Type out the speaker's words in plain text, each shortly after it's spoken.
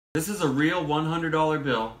This is a real $100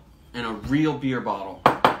 bill and a real beer bottle.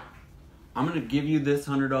 I'm going to give you this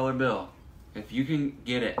 $100 bill. If you can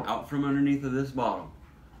get it out from underneath of this bottle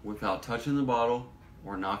without touching the bottle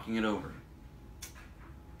or knocking it over.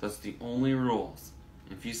 That's the only rules.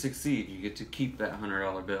 If you succeed, you get to keep that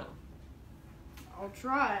 $100 bill. I'll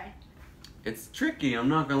try. It's tricky, I'm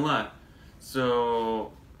not gonna lie.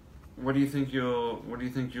 So, what do you think you'll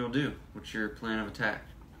do? What's your plan of attack?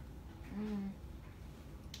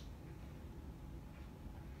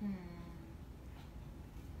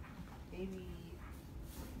 Maybe.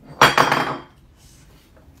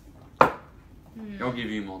 I'll give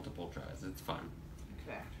you multiple tries. It's fine.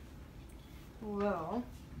 Okay. Well,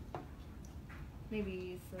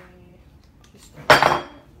 maybe if I just.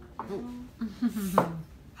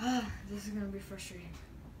 This is gonna be frustrating.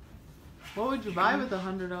 What would you buy with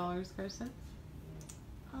 $100, Carson?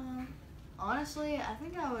 Honestly, I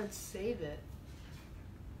think I would save it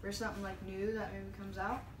for something like new that maybe comes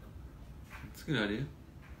out. That's a good idea.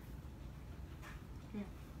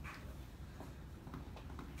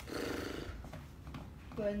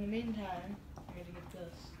 But in the meantime, I gotta get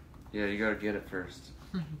this. Yeah, you gotta get it first.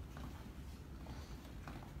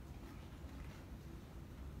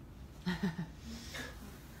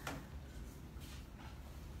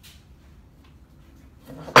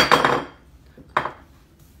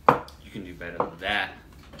 You can do better than that.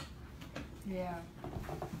 Yeah.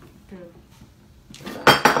 Good.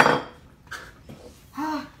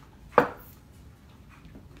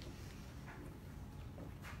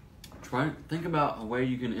 Think about a way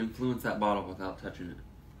you can influence that bottle without touching it.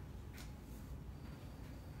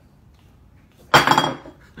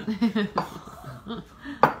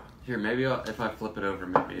 Here, maybe if I flip it over,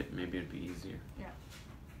 maybe it'd be easier. Yeah.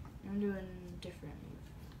 I'm doing different.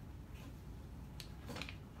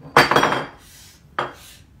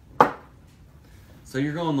 So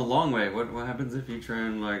you're going the long way. What happens if you try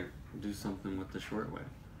and like do something with the short way?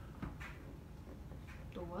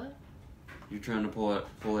 The what? You're trying to pull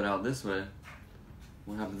it out this way.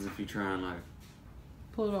 What happens if you try and like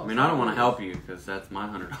pull it off? I mean, I don't want to help you because that's my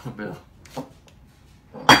 $100 bill.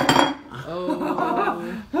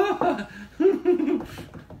 Oh.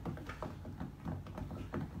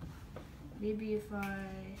 Maybe if I.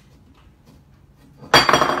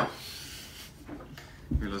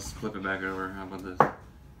 Here, let's flip it back over. How about this?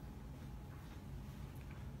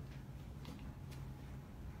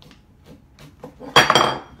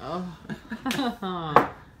 Oh.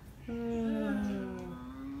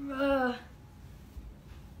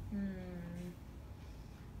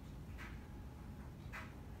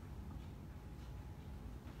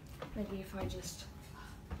 Maybe if I just.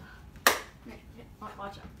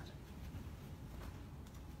 Watch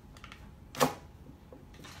out.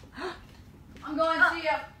 I'm going to see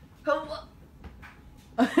you.